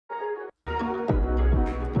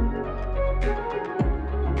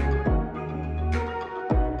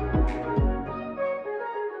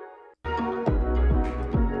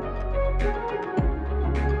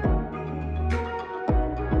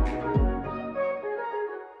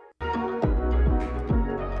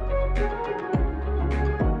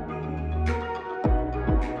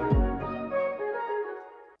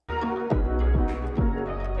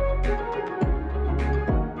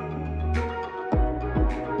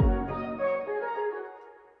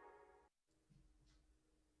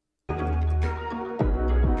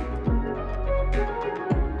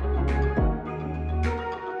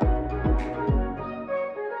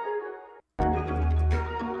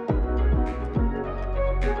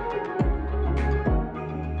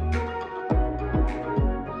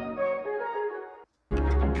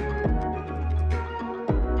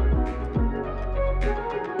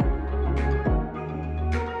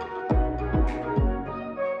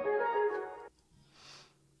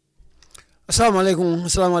Assalamu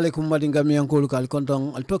alaikum madinga mi yankulu kal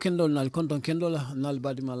kontong al tokendo nal kontong kendola nal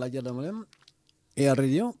badima la Jadama lem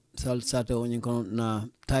radio sal sate o nyinko na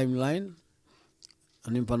timeline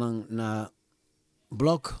anim panang na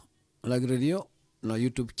blog lag radio na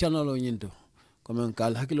YouTube channel o nyinto comme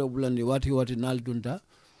kal hakilo bulandi wati nal dunta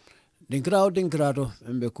dinkrato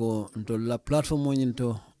embe ko nto la platform o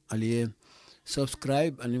nyinto aliye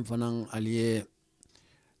subscribe anim panang aliye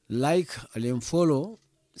like aliye follow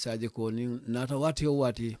saje ko ni nata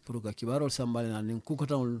wati pour ka kibaro sambale na ni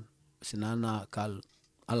kukotan sinana kal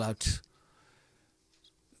alert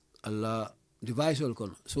alla device ol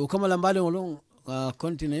kon so kama lambale ngolon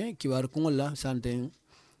continue kibar kungola santen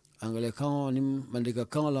angale kan ni mandika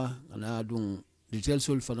kanla na dun details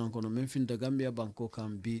ol fanan kono men finta Gambia banko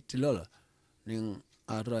kan bi tilola ning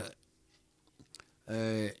ara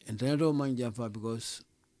internet o man jamfa because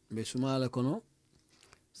be sumala kono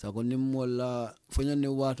sako nim wala fonyane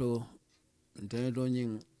Waato internet o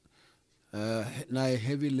nying na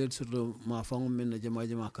heavy lead so ma fango men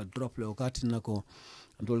jama ka drop le wakati nako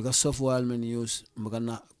ndol ga software men use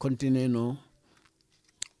magana continue no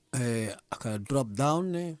aka drop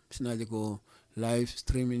down ne sinaje ko live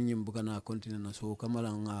streaming nyim bugana continue na so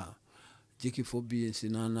kamala nga jiki fobi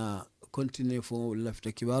sinana continue fo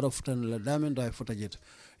lafta kibaro futan la damen da futa jet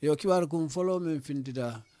yo kibaro kum follow men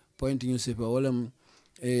findida point newspaper wala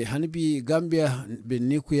hanibi Gambia be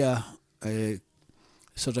nikuya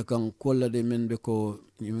sota kan kolla de men be ko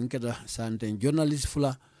nyinkeda santen journalist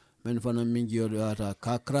fula men fana min jiyodo ata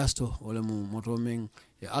ka krasto wala mu moto men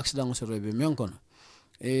accident so be men kono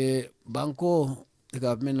banko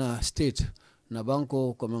daga mena state na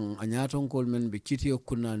banko comme anyaton kol men be kitiyo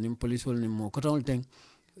kunna nim police wol nim mo kotol ten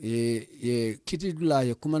kiti dula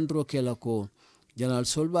ye kumandro kela ko general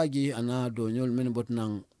solbaji ana do nyol men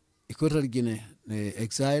botnan Equatorial Guinea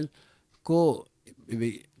exile ko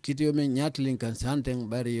kitiyo men nyatlin kan santen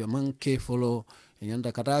bari man ke follow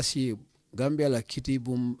nyanda katasi Gambia la kiti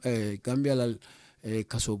bum Gambia la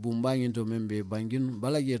kaso bumbangi to membe bangin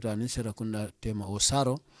balageta ani sera kunda tema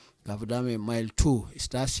osaro kafdame mile 2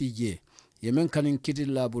 stasi je yemen kanin kiti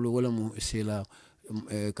la bulu wala mu sela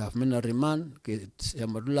kafmena riman ke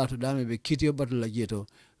yamadula to dame be kitiyo batula jeto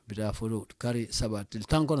bida folo kari sabatil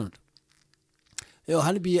tankonon yo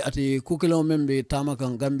halbi ati kukilo membe tama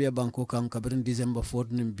kan Gambia banko kan kabrin December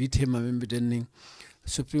 4 nim bitema membe denning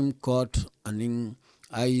Supreme Court aning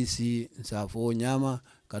IEC safo nyama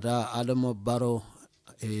kata Adama Barrow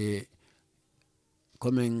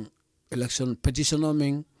coming election petition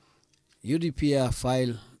men UDP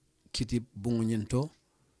file kiti bungunyento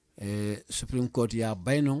Supreme Court ya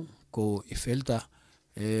bainon ko ifelta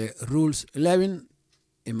rules 11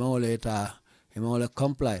 imawole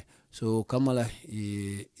comply so kamala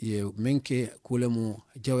ye menke kulemu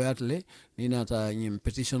jawayatle ninata nyim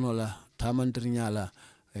petition la tamantrinyala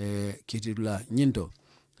kitidula nyinto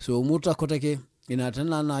so muta kotake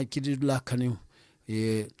inatana na kitidula kanim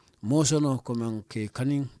mosono komen ke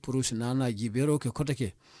kanin purus nana jibero ke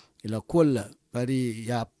kotake ila kolla bari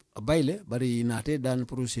ya baile bari inate dan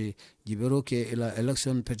purus jibero ke ila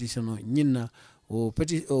election petition nyinna o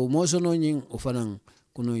mosono nyin o fanan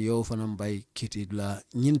kuno yo fanan bay kitidula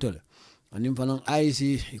nyintole anim fanan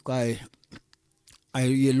IC kai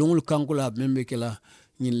ay ye lungul kankula membe kala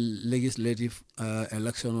nyin legislative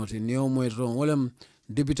election oti neo moy ron wolem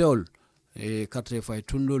députéol quatre fay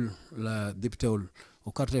tundul la députéol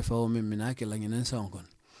o quatre fa o memina ke la ngenen sankon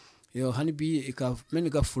yo hani bi ka men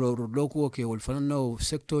ka floro doko ke wol fanan no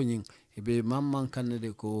secteur nyin be mamman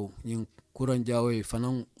kanede ko nyin kuran jawe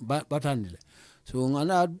fanan batandile so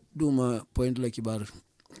ngana duma point la kibar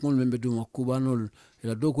mol membe duma kubanol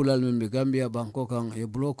la dokulal membe Gambia banko kan e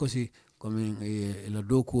bloko si comme la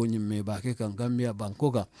doko nyimme bake kan Gambia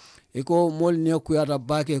bankoka eko mol ne kuyata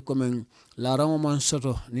bake comme la ramo man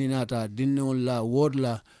soto ni nata dinno la word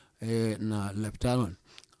la na leptanon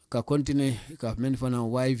ka continue ka men fana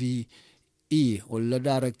YVE o la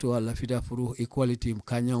director la fita pour equality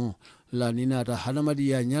kanyon la ni nata hanamadi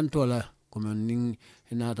ya nyanto la comme ning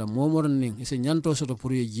nata momor ning se nyanto soto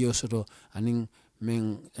pour ye jio soto aning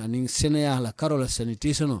Sénéa la carola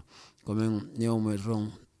sanitation comme ñewme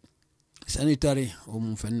ron sanitary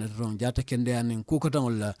fen ron jata kende anen kukatan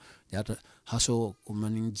wala jata haso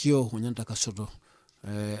manin jio nyanta ka soto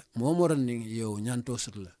momoran ni yo nyanto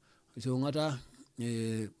sotla so ngata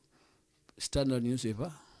standard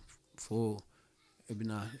newspaper fo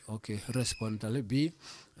ebina okay respond tale bi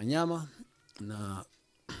anyama na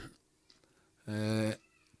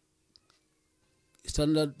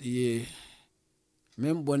standard ye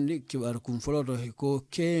même bondi kibar kum foloto ko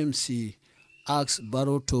KMC asks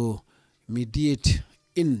BARROW to mediate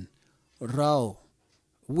in row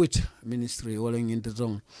with ministry wala nginte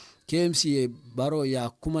tong KMC baro ya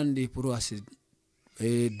kumandi pour asi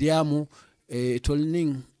diamu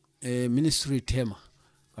tolning ministry tema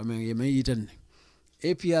kama yeme yitan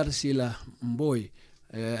APRC la mboy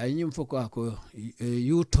anyim foko ako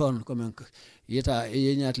U-turn kama yeta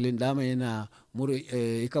yenyatlin dama yana muru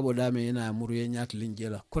ikabo dama yana muru yenyatlin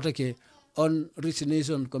jela kotake on rich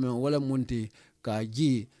nation kama wala munti ka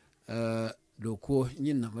ji do ko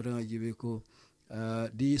nyinna madanga jibe ko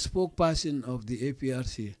the spokesperson of the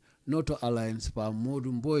APRC Noto Alliance Pa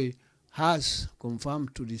Modum Boy has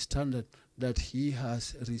confirmed to the Standard that he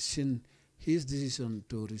has rescinded his decision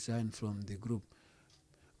to resign from the group.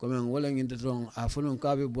 Comme wala nginte tong afunun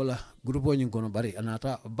kabe bola grupo nyin kono bari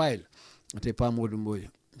anata bail ate Pa Modum Boy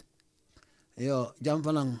yo jam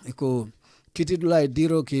fanan iko kitidulai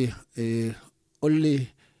diro ki only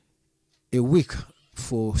a week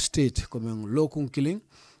for state comme locum killing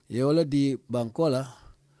yola di bankola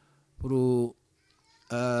pour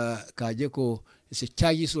kaje ko se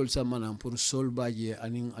chaji sol samana pour sol baje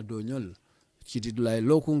anin adonyol kitidulai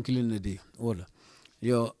locum killing di wala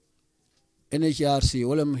yo NHRC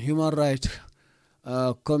wala human right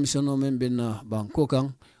commissioner member na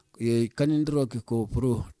bankokan ye kanindro ko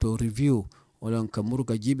pro to review wala kamuru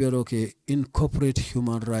ka jibero ke incorporate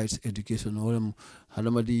human rights education wala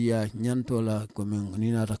halamadi ya nyantola komen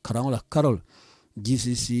nina ta karangola karol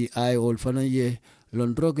GCC I all fana ye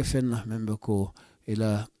londro ke fenna member ko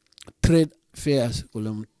ila trade fairs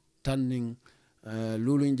wala tanning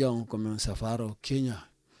lulunjang komen safaro Kenya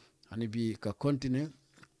ani bi ka continent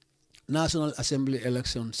National Assembly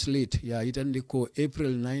election slate ya itandi ko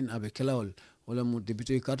April 9 abe kelawol wala mu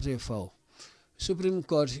député carte faw Supreme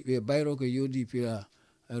Court we bayro ko UDP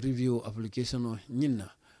review application o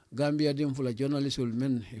nyinna Gambia dim fula journalist will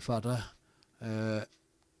men ifata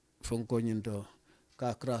fonko nyinto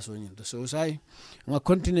ka kraso nyinto so sai nga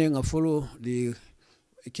continue nga follow the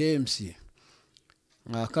KMC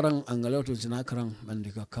nga karang angaloto zina karang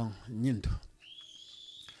bandika kan nyinto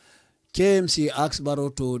KMC asks Barrow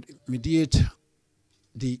to mediate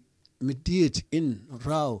in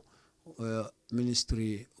RAW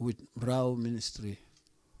ministry with BARROW ministry.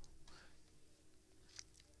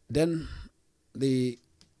 Then the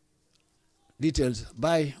details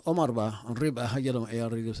by Omar Ba on Riba Hajaram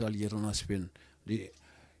Alhajiradio Alhajiradio Spain. The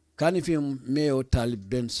Kanifim Mayor Talib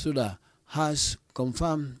Ben Suda has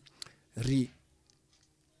confirmed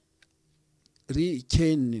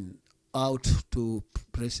re-chaining out to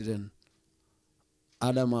President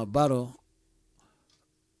Adama Barrow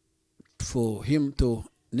for him to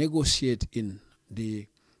negotiate in the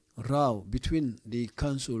row between the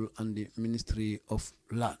council and the Ministry of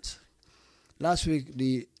Lands. Last week,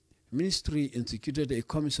 the ministry instituted a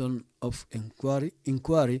commission of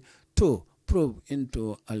inquiry to probe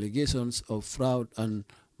into allegations of fraud and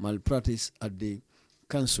malpractice at the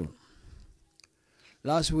council.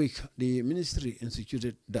 Last week, the ministry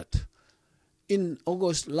instituted that. In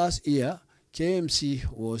August last year,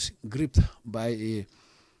 KMC was gripped by a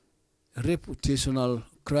reputational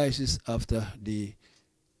crisis after the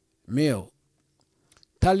mayor,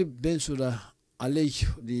 Talib Bensouda, alleged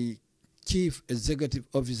the chief executive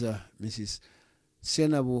officer, Mrs.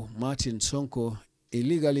 Senabu Martin Sonko,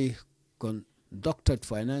 illegally conducted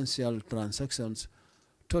financial transactions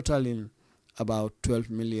totaling about $12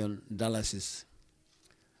 million.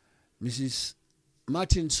 Mrs.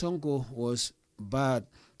 Martin Sonko was barred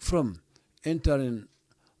from entering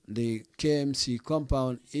the KMC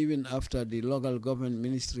compound even after the local government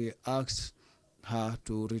ministry asked her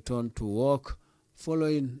to return to work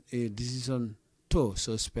following a decision to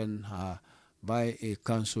suspend her by a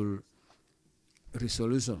council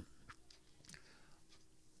resolution.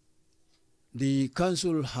 The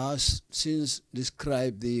council has since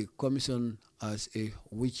described the commission as a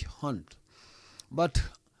witch hunt, but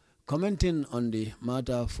commenting on the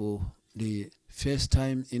matter for the first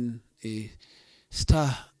time in a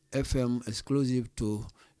Star FM exclusive to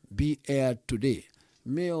be aired today,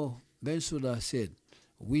 Mayor Bensouda said,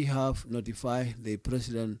 "We have notified the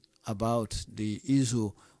president about the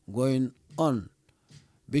issue going on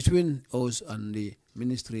between us and the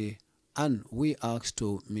ministry, and we asked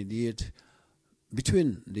to mediate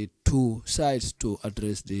between the two sides to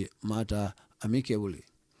address the matter amicably."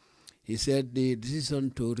 He said the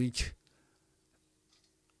decision to reach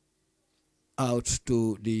out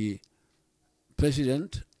to the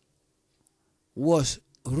president was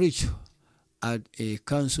reached at a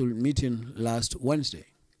council meeting last Wednesday.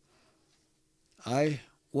 I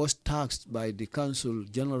was tasked by the Council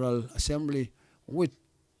General Assembly with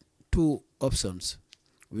two options,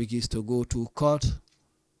 which is to go to court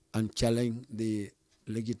and challenge the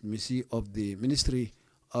legitimacy of the ministry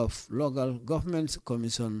of Local Governments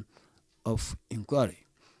Commission of Inquiry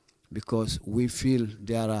because we feel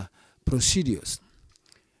there are procedures.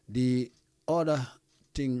 The other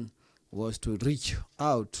thing was to reach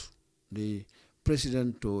out the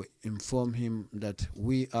president to inform him that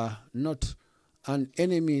we are not an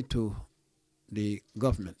enemy to the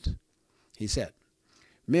government, he said.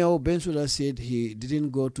 Mayor Bensouda said he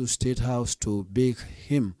didn't go to State House to beg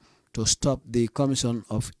him to stop the Commission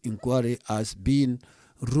of Inquiry as being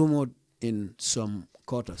rumored in some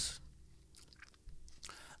quarters.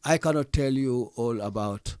 I cannot tell you all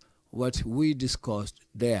about what we discussed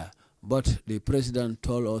there, but the president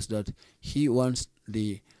told us that he wants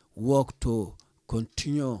the work to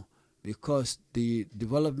continue because the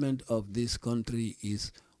development of this country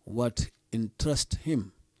is what interests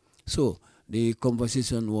him. So the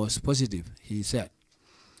conversation was positive, he said.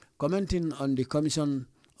 Commenting on the Commission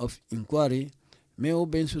of Inquiry, Mayor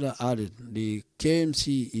Bensouda added the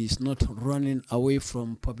KMC is not running away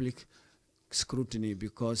from public scrutiny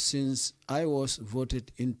because since I was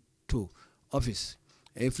voted into office,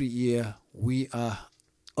 every year we are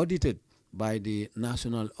audited by the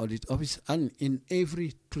National Audit Office, and in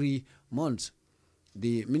every 3 months,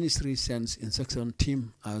 the ministry sends inspection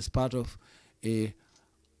team as part of a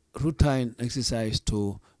routine exercise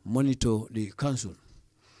to monitor the council.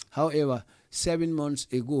 However, 7 months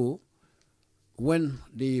ago, when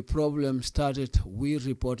the problem started, we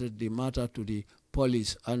reported the matter to the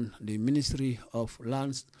police and the Ministry of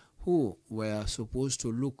Lands, who were supposed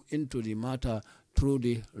to look into the matter through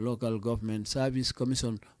the Local Government Service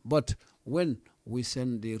Commission. But when we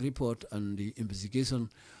sent the report and the investigation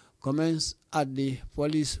commenced at the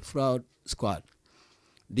police fraud squad,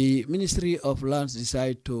 the Ministry of Lands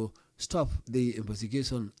decided to stop the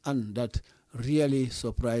investigation, and that really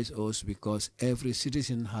surprised us because every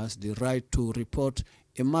citizen has the right to report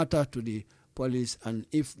a matter to the police, and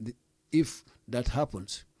if that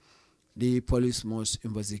happens, the police must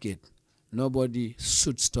investigate. Nobody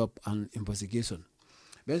should stop an investigation.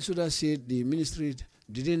 Bensouda said the ministry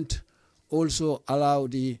didn't also allow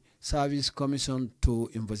the Service Commission to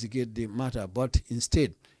investigate the matter, but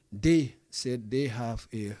instead they said they have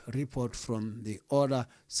a report from the other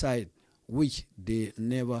side which they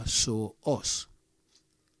never saw us.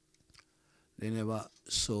 They never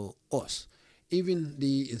saw us. Even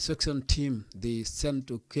the inspection team they sent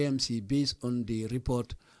to KMC based on the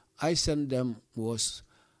report I sent them was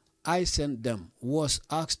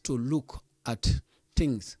asked to look at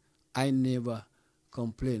things I never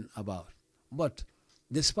complained about. But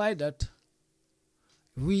despite that,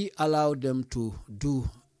 we allowed them to do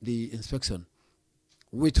the inspection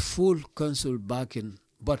with full council backing.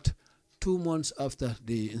 But 2 months after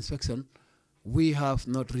the inspection, we have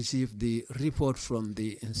not received the report from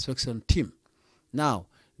the inspection team. Now,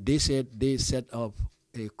 they said they set up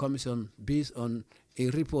a commission based on a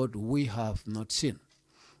report we have not seen.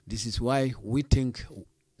 This is why we think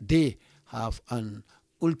they have an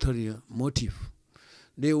ulterior motive.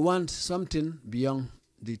 They want something beyond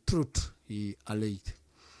the truth, he alleged.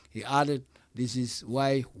 He added, this is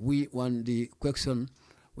why we want to question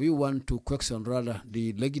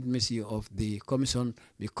the legitimacy of the commission,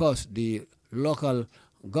 because the Local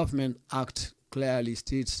Government Act clearly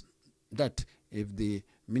states that if the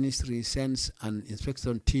ministry sends an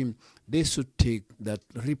inspection team, they should take that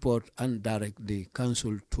report and direct the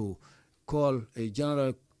council to call a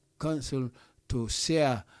general council to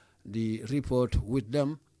share the report with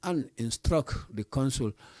them and instruct the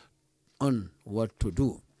council on what to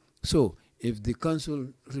do. So if the council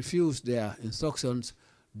refuse their instructions,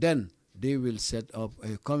 then they will set up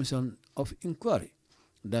a commission of inquiry.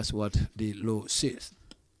 That's what the law says.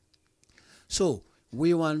 So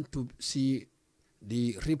we want to see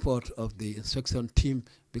the report of the inspection team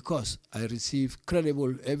because I received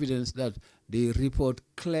credible evidence that the report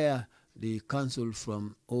cleared the council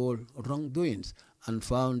from all wrongdoings and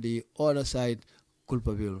found the other side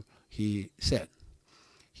culpable, he said.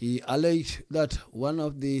 He alleged that one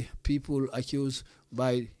of the people accused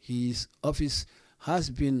by his office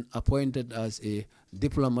has been appointed as a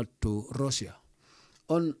diplomat to Russia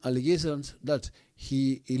on allegations that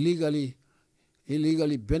he illegally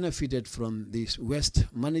benefited from these West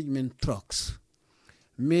management trucks.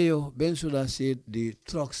 Mayor Bensouda said the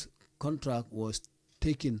trucks contract was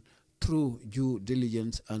taken through due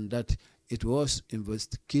diligence and that it was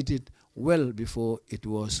investigated well before it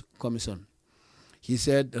was commissioned. He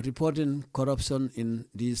said reporting corruption in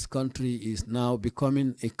this country is now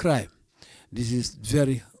becoming a crime. This is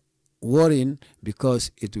very worrying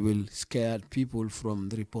because it will scare people from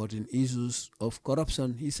reporting issues of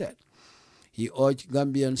corruption, he said. He urged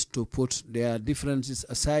Gambians to put their differences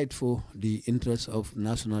aside for the interests of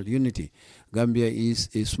national unity. Gambia is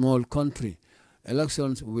a small country.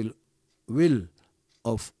 Elections will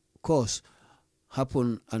of course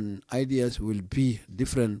happen and ideas will be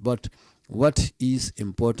different, but what is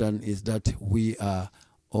important is that we are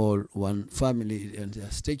all one family. And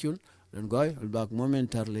stay tuned. Then go. I'll be back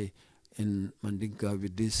momentarily in Mandinka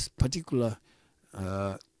with this particular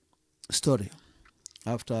story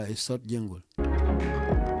after a short jingle.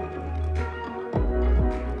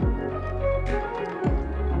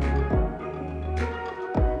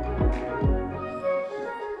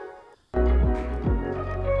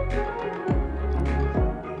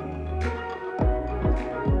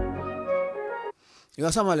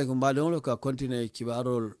 Assalamu alaikum. Baadhi ka continue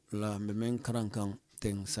kibarol la memeng karangkang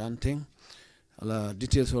teng santeng ala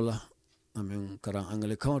details wala memeng karang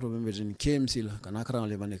angle account member in KMC la kana karang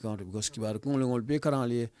le ban account because kibar kung lengol be karang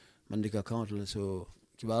le mandika account la so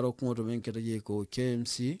kibaro kung to men keta je ko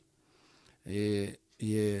KMC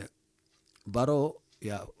ye baro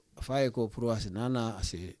ya faye ko proasi nana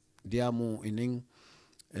ase diamu ining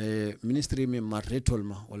ministry me marretol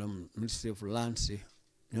ma wala ministry of lands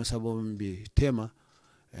nyo sabo mbi tema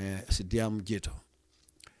si diam jeto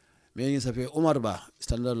me ngi safe Omar Ba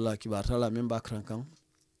standard la kibarta la memba krankan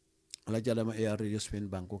ala Jadama Radio Spain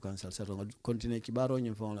banko kansal sa continue kibaro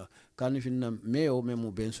nyi fon la kan finna meo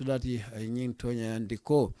memu ben sudati ay nyin tonya andi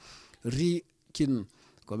ko ri kin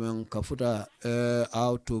comme kafuta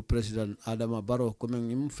out to President Adama Barrow comme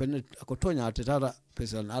nyim fen ko tonya atata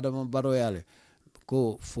President Adama Barrow yale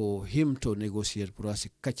ko for him to negotiate pour asi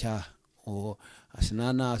kacha o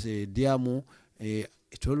asinana se diamu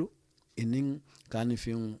itolu ining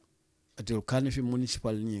kanifin atil kanifin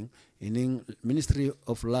municipal nying ining Ministry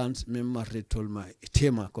of Lands member retolma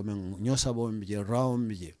itema comme nyosabo mbije round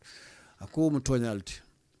mbije ako mutonyalti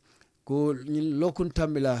ko nyin lokun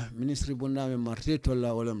tambila ministry bunda member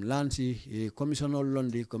retolla wolam lansi commissioner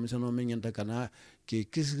londi commissioner mengenta kana ke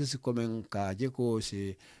kisi comme ka jeko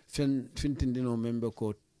se fintindino member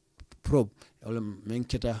ko probe wolam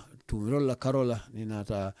menketa tumirola karola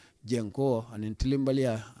ninata jenko anin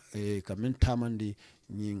tilimbalia kamen tamandi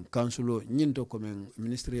nyin councilo nyinto comme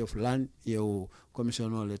Ministry of Land yo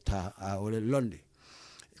commissioner l'etat a ole londi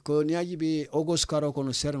ko niaji bi August karo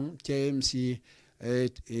kono serum KMC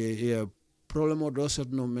problème do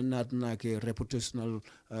sotno menat na ke reputational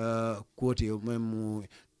quote memu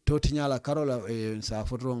totinyala karola sa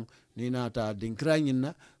fotron ni nata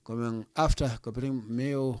dinkranyina comme after copring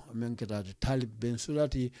meo menketa talib ben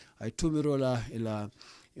sulati ay tumirola ila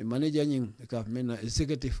manager nying ka mena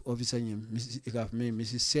executive officer nying ka me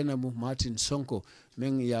Mrs Senamu Martin Sonko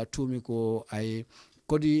men ya tumi ko ay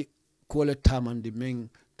kodi kole tamandi men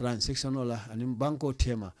transactional anim banko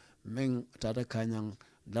tema men tata kanyang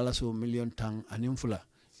 $1 million tang anim fula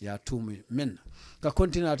ya tumi men ka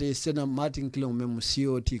continue Sena Martin Klong mem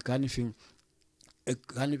COT kanifin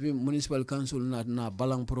municipal council na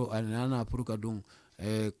balang pro anana pro kadung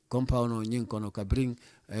compound nying kono ka bring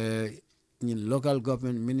nyin local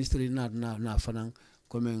government ministry na fanang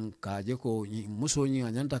komen ka jeko muso nyi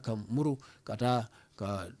anyanta kam muru kata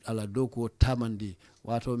ka ala doko tamandi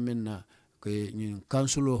wato menna ke nyin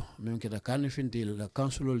councilo men keta kanifinti la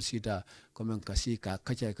councilo sita komen kasi ka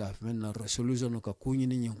kacha ka menna resolution ka kunyi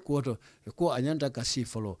ni nyin koto ko anyanta kasi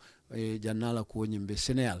follow janala ko nyimbe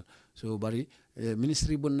Senegal so bari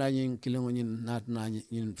ministry bonna nyin kilengo nyin na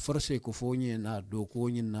nyin force ko fo nyin na do ko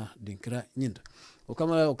nyin na dinkra nyin o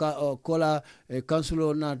kama kola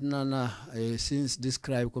councilo na since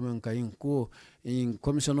describe comme kayin ko in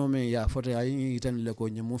commissioner men ya fote ayin itan le ko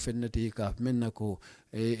nyamu fennati ka menna ko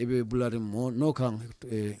ebe bulare mo no kan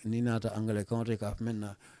ni nata angale county ka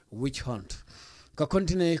menna witch hunt ka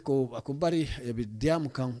continue ko akubari ebe diam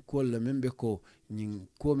kan ko le membe ko nyin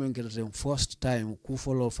ko men kete first time ku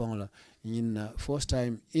follow fangla in first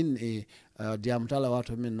time in a diam tala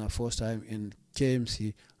wato menna first time in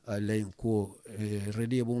KMC laying ko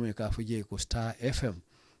radio bume ka fuje ko Star FM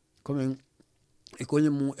comme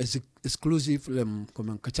mu exclusive lem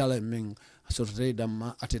comme kachala men sorte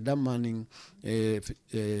damma ate damma ning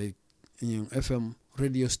FM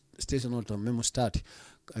radio station to memo start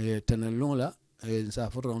tenelonga sa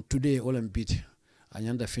foton today all beat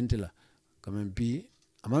anyanda fintila comme bi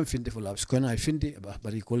amam finti fo labs ko na finti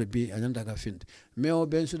bari ko le bi anyanda ka finti meo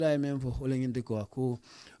ben suda men fo olenginde ko ko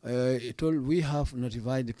told we have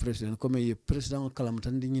notified the president comme ye president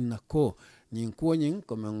kalamtandi nyina ko nyin ko nyin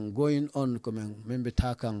comme going on comme membe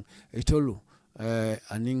takang tolu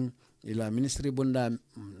aning ila ministry bunda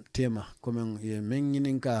tema comme ye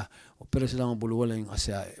mengininka president bul wala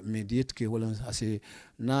asa mediate ke wala asa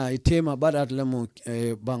na tema badat lamu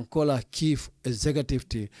bankola chief executive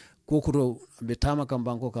te kokoro be tama kan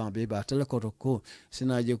banko kan be ba telekoto ko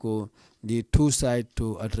sinaje ko the two side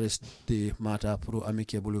to address the matter pro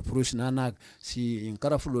amicable pro sinana si in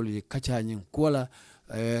karafuloli kacanyin kola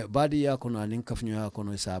badi ya kono anin kafnyo ya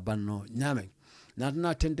kono sa banno nyame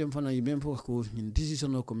na tentem fana yimem fo ko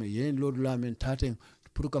decision ko me yen lodu la men taten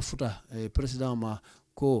pour ka futa president ma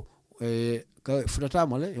ko ka futata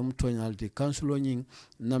male yum toñalti council nyin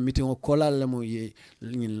na meeting o kolal le mo ye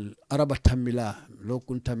araba tambila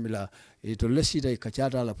lokun tambila to lesida ka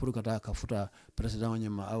chata la pour ka futa president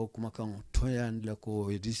nyima aw kuma kan toyan le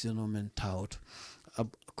ko decision men taut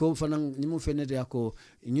ko fanan nimu fenete ako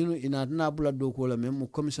ñinu ina na bula do ko la même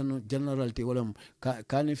commission general te wala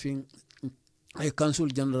kanifin council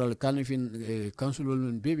general kanifin council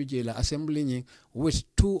baby je la assembly ni with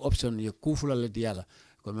two options ye kufula le diala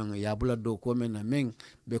comme ya bula do ko men men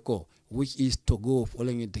be ko which is to go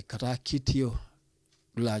following the kata kitio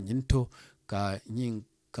la nyinto ka nyin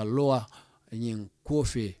kaloa nyin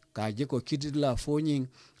kofe ka je ko kitidla fo nyin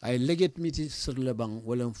ay leget miti sur le bang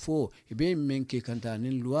wala fo be men ke kanta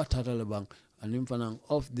nin loi tata le bang anim fanan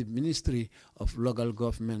of the Ministry of Local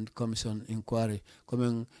Government Commission Inquiry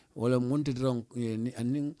comme wala monti dron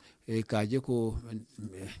anin ka je ko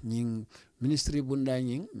nyin ministry bunda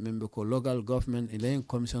nyin membe ko local government elaine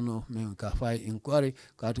commission of men ka fay inquiry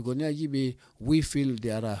ka to goni ajibe we feel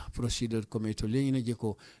there are procedure comme to leñine je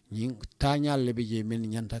ko nyin tañal le be je men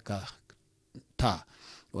nyanta ka ta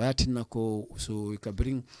wayatina ko so ka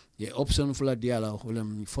bring ye option fula diala wala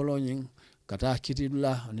following kata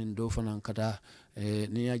kitibla anin do fanan kata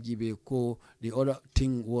ni ajibe ko the other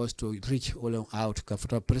thing was to reach all out ka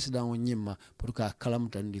futa president nyimma pour ka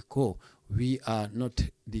kalamtandi ko we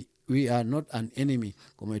are not an enemy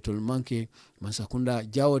comme etol manke masakunda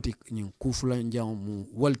jawoti nyin kufula njam mu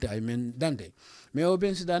wolte ay men dande mais o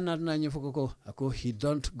ben sidan na nyefoko ko ako he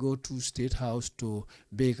don't go to state house to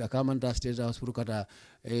beg akamanta state house pour kata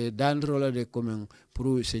dandrola de comme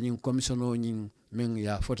pour senin commissioner nyin men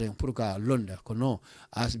ya foten pour ka londa ko no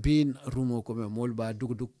as been rumo comme molba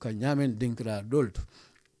dugdug ka nyamen dinkra dolt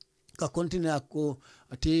ka continue ko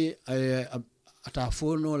ati ata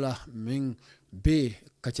fono la men be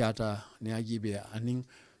kachata ni ajibe anin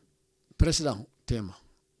president tema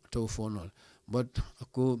to fonol but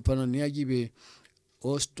ko pana ni ajibe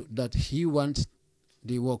host that he wants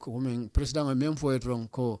the work women president men for it wrong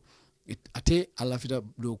ko ate alafita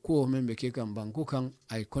do ko men be ke kan banko kan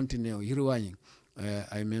I continue hirwani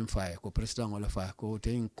I men fire ko president wala fa ko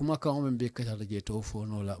ten kuma kan men be kachata je to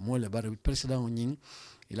fonola mole bar president nyin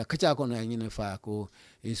ila kacha ko na nyin fa ko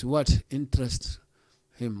is what interest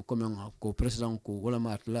him coming ko president ko wala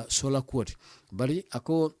matla sola quote bari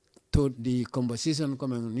ako to the conversation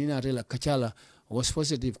coming nina rela kachala was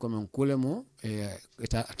positive coming kulemo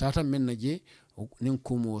tata men naje nin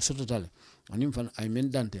kumo sototale anim fan ay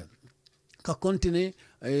men dante ka continue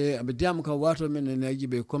be diam ka wato men naji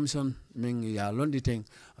be commission men ya londi ten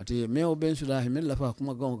ati meo ben suda men la fa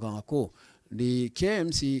kuma gonga ko the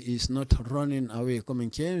KMC is not running away coming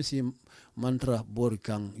KMC mantra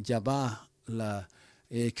borkan jaba la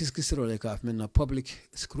kiskisiro le ka men public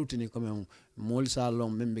scrutiny comme mol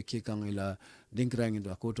salon membe ki kan ila dinkrangi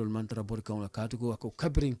do ko tol mantra bor kan ka to ko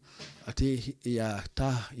kabring ati ya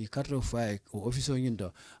ta i katro fay ko officer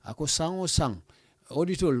nyindo ako sango sang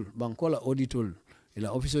auditor bankola auditor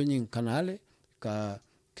ila officer nyin kanale ka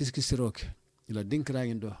kiskisiro ila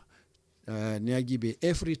dinkrangi do niagibe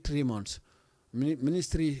every 3 months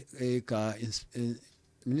ministry ka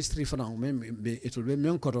ministry fana membe etol be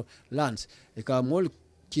men koto lands e ka mol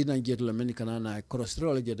kina jet la men kanana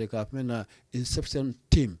cholesterol jet ka mena inspection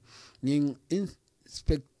team ning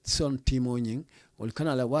inspection team onying ol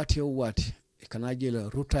kanala wati e kana jela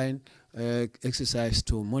routine exercise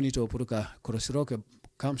to monitor pour ka cholesterol ke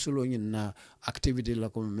kamsulo nyin na activity la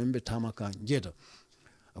ko membe tamaka jeta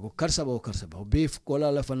ako karsaba be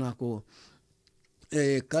kola la fana ko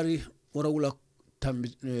kari warawula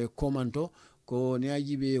tambi komando ko ni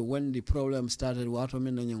ajibe when the problem started wato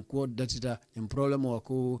men nyen ko datita in problem wa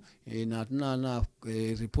ko na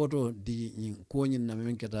reporto di ko nyin na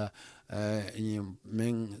men keta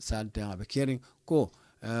men sante abe caring ko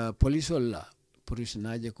police la police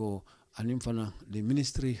naje ko anim fana the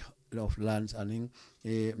Ministry of Lands anin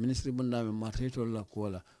ministry bunda me matreto la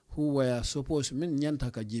kola who were supposed min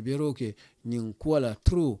nyanta ka jibero ke nyin kola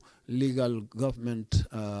through legal government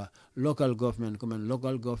local government comme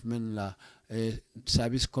local government la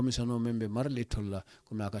service commissioner membe marli tolla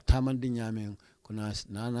comme aka tamandi nyamen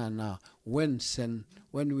kuna na when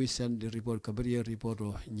we send the report kabariya report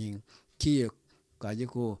o nying kiye kaje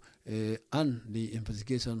ko and the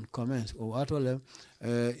investigation commence o atole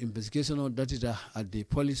investigation o datita at the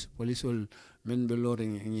police will men be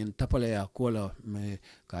loring in tapale ya kola me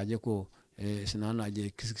kaje ko sinana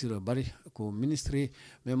je kisikiro bari ko ministry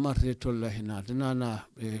me marte tolla hina nana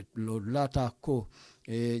lo lata ko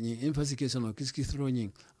ni investigation o kisikiro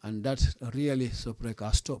nyin and that really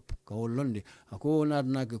sopreka stop ka londi ako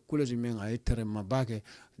na ke kuleti men ay tere mabake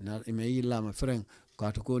na me yilla ma freng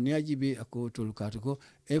ko niaji bi ako tul ko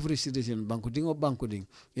every citizen bankuding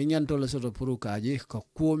e nyantola soto puru kaji ka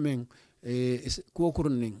ko men ko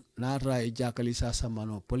kurning na ra e jakali sa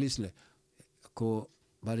samano police le ko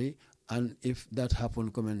bari and if that happen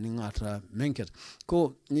come ngatra menket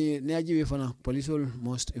ko ni niaji bi fana police will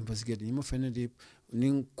must investigate ni mo fenedi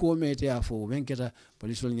ning ko mete afo menketa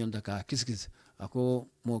police will nyanda ka kiskis ako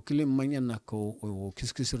mo kilim manyan na ko o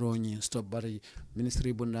kiskis roni stop bari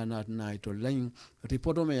ministry bunda na to lain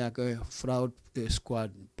reporto me yak fraud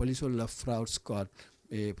squad police la fraud squad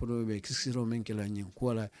podo be kiskis ro menkela nyin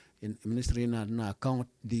ko la ministry na account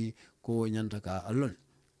di ko nyanda ka alon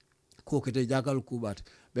ko kete jakal kubat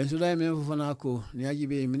ben suday me fana ko niaji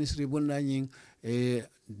be ministry bunda nyin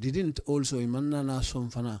didn't also imanna na som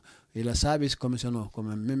fana ila service commissioner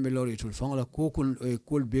comme membe lori tul fangla ko kun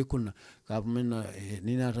kol be kun ka menna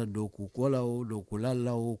ninata do ku kola o do ku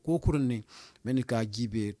lalla o ko kurni men ka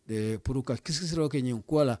jibe pour ka kiskisro ke nyin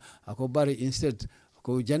kola ako bari instead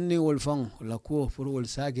ko janni wol fang la ko pour wol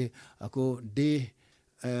sage ako they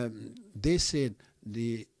said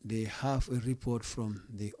they have a report from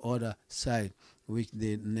the other side which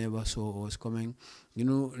they never saw was coming. You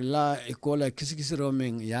know, la ekola kisikisiro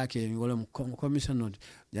men yake wala commissioner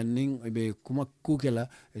janning be kuma kukela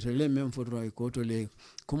etole mem fotro ikoto le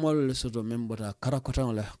kuma le soto membota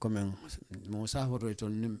karakota la coming mo sa fotro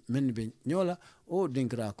etol men be nyola o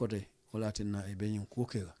dinkra kote wala tinna e be nyin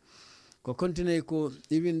kukela ko continue ko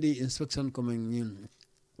even the inspection coming in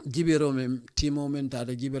jibero men timo men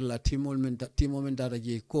tada jiber la timo men tada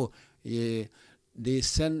je ko they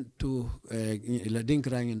send to la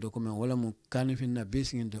dinkrang in document wala mu kanifina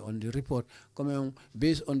based on the report comme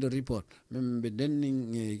based on the report même be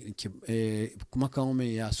denning kuma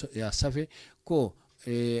kawme ya safe ko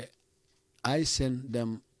I send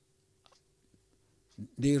them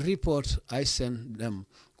the report I sent them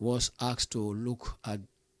was asked to look at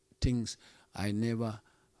things I never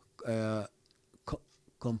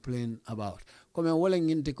complain about comme wala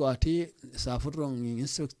nginte ko ati sa fotrong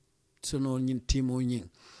sono nyin timo nyin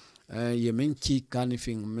ye men ki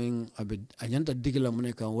kanifing men abed anyanta digla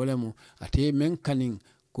muneka wala mu ate men kaning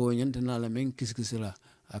ko nyanta na la men kiskisila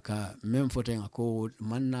aka men foten ko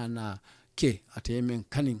manna na ke ate men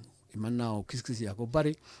kaning manna o kiskisi ako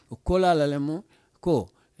bari ko la la lemo ko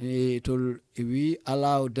tol we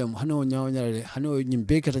allow them hano nyawnyale hano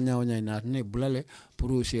nyimbe kata nyawnya na ne bulale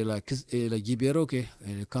pour c'est la gibero ke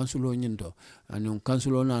councilo nyindo anon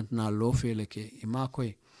councilo na lo fele ke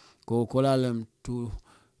imakoy ko kolalem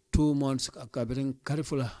 2 months kabirin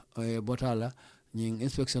karifula botala nying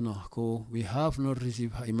inspection ko we have not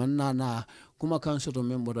received imanna na kuma council to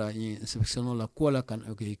member inspection la kola kan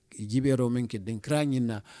okay jibero men ke den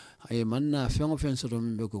kranyina manna fengo fenso to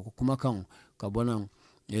member ko kuma kan ka bonan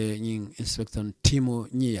nying inspection timo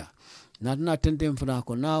nyia na tentem fana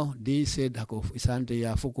ko now they said ko isante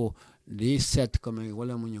ya fuko they set comme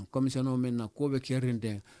wala mun commissioner men na ko be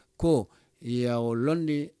kerinde ko ya o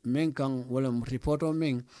londi men kan wala reporto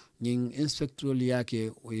men ning inspector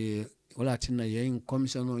yake wala tinna yin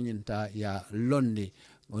commissioner nyinta ya londi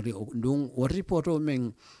ndung o reporto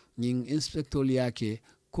men ning inspector yake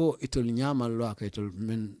ko itol nyama lo aka itol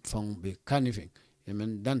men fang be kanifing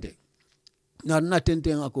men dante na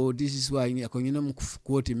tenten ako this is why ako nyinam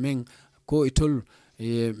koti men ko itol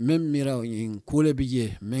men mira yin kule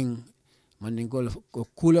biye men maningol ko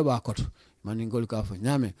kule ba koto maningol ka fo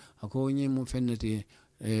nyame ako nyi mu fenati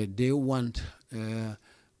they want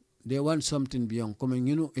something beyond comme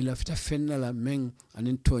ngino ila fita fennala men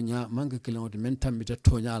anin tonya manga kilawde men tambita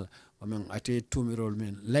tonyala o men ate tumirol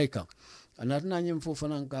men laika anatna nyim fo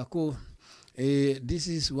fananka ko this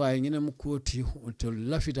is why ngina mu koti to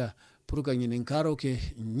lafita pour que ngin karo ke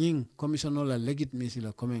nying commissioner la legit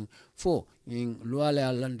misila comme fo ngin loi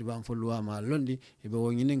la landi bam fo loi ma londi e be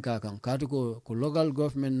ngin ka kan katu ko local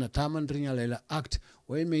government na tamandrinya la act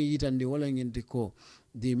way me yitande wala ngin ko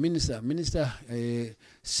the minister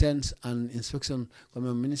sends an inspection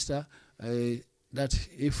comme minister that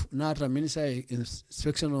if nata minister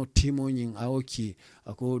inspection of timo nying aoki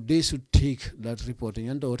ako they should take that report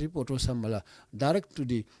yanda report o sambala direct to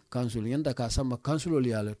the council yanda ka samba council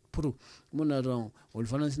li ala pour muna don ol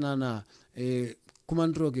finance nana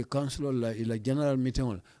commandro ke council la ila general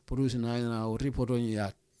meeting pour sina o report on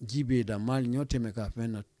ya jibe da mal nyote me ka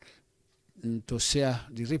fena to share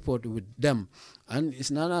the report with them and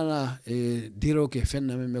it's nana diro ke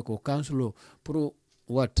fenna me ko council pour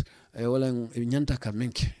what wala nyanta ka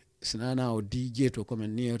menke sinana o DJ to come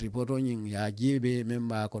near reporting ya jibe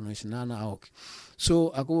member kono sinana ok so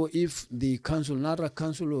ako if the council nara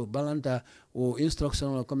council balanta or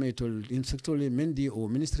instructional committee instructorally mendi or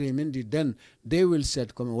ministry mendi then they will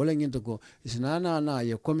set come wala nyanta ko sinana na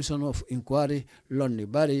ya commission of inquiry lonni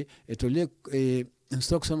bari etole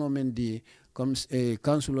instructional mendi comes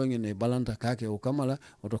council ngene balanta kake o kamala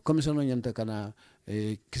o commission nyanta kana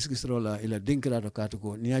kiskisrola ila dinkira to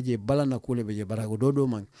katuko niaje balana kule beje barago dodo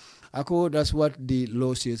man ako that's what the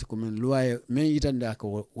law says come lawyer me itande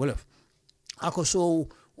ako wala ako so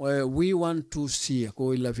we want to see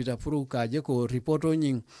ko ila vita puru kaje ko report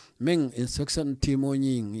nying men inspection team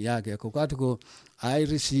nying yake ko katuko I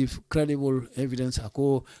receive credible evidence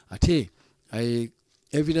ako ate I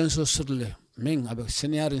evidence of certainly men abe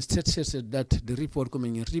senior state said that the report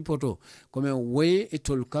coming in report come way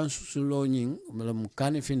itol council nying malam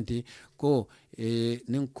kanifinti ko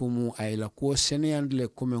ninkumu ayla ko senior le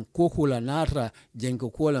come ko kula nara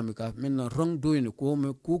jengo kola mika men wrong doing ko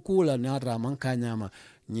me kula nara man kanyama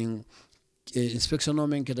nying inspection no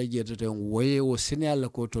men keda jete way o senior la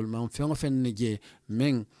ko tol man fengo fen je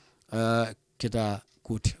men keda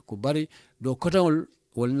kuti ko bari do kotawol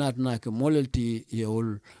wol natna ke molelti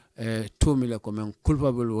yewol tomila comme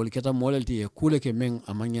culpable wol keta molelti e kule ke men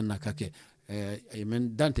amanyen nakake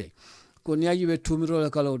men dante ko niajibe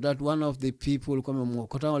tumirola kala that one of the people comme mo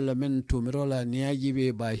kota wala men tumirola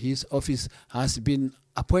niajibe by his office has been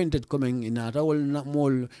appointed coming in a rawol na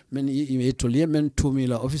mol men itolie men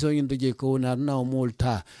tumila office on je ko na mol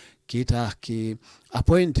ta kita ki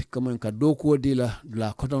appoint comme ka doko dila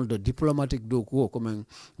la koton de diplomatic doko comme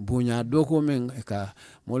bunya doko men ka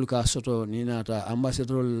mol ka soto ninata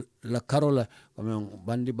ambassador la carola comme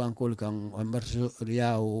bandi bankol kan ambassador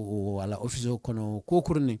wala office kono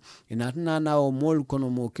kokurni inatna na o mol kono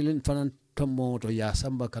mo kilin fanan tombo to ya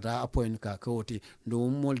samba kata appoint ka koti ndo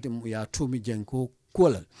molti ya tumi jenko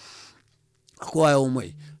kola ko ayo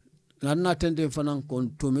moy nanna tende fanan kon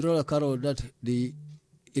tumiro la caro that the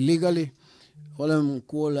illegally olam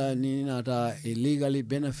kola ni nata illegally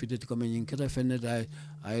benefited comme yinketa feneta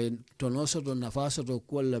ay tonoso to nafaso to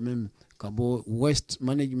kola mem kabo waste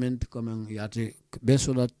management comme yate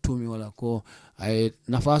besola tumi wala ko ay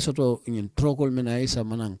nafaso to in trokol men ay sa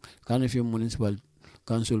manang kanifi municipal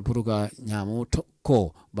council puruka nyamo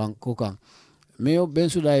ko banko kan meo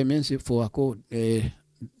bensuda ay mensi fo ko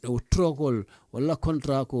o trokol wala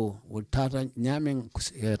kontra ko o tata nyamen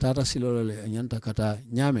tata silole nyanta kata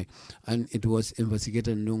nyame and it was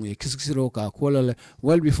investigated nung e kiskisiro ka kolale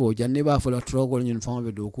well before janniba fola trokol nyin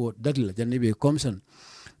fambe do ko dadla jannibe commission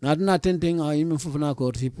na tenteng im fufuna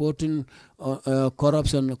ko reporting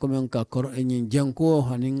corruption comme ka nyin janko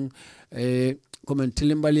hanin comme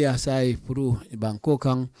tilimbali asai puru banko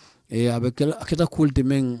kan avec aketa kulti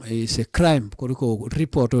men c'est crime ko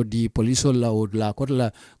report di police la o la ko la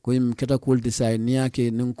ko im keta kulti sai niake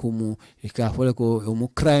nunkumu ka fole ko mu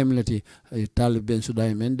crime lati tal ben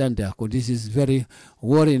sudai men dante ko this is very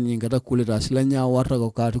worrying ngata kulita silanya warta ko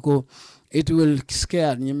ko it will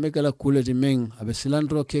scare nyemekala kulati men abe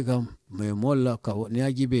silandro ke kam me molla ka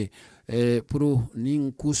niagibe pour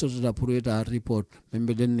nin kusoto da pour eta report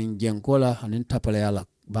membe den nin jenkola hanin tapale yala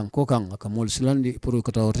banko kan aka mol silandi pour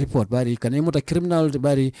ko report bari kanemu criminal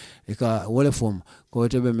bari ka wole form ko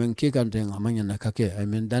tebe men ke kan ten amanya na kake ay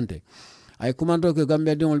men dante ay commando ke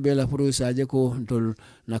Gambia dingol be la pour saje ko tol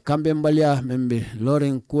na kambe mbalia membe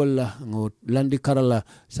loren kola ngo landi karala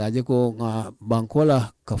saje ko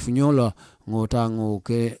bankola kafunyola ngo tango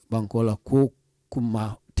ke bankola ko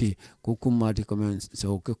kumati comme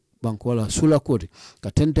so ke bankola sula kodi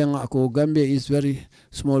katentenga ako Gambia is very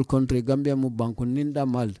small country Gambia mu banko ninda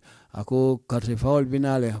mal ako karte fawol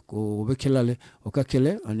binale ako bekelale o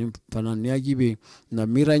kakele ani panan yajibe na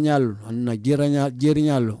miranyal na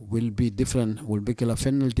jerinyal will be different will be kala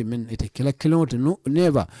penalty men ite kala kilometer no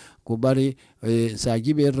never ko bari sa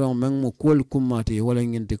jibe ron men mo kol kumati wala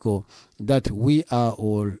ngente ko that we are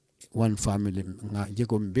all one family nga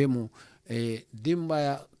jeko mbemu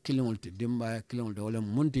dimba kilingol wala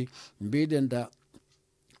munti mbedenda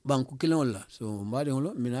banku kilingol la so mbade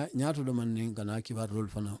ngolo mina nyaato do man ni kana kibar rol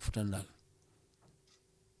fana futandal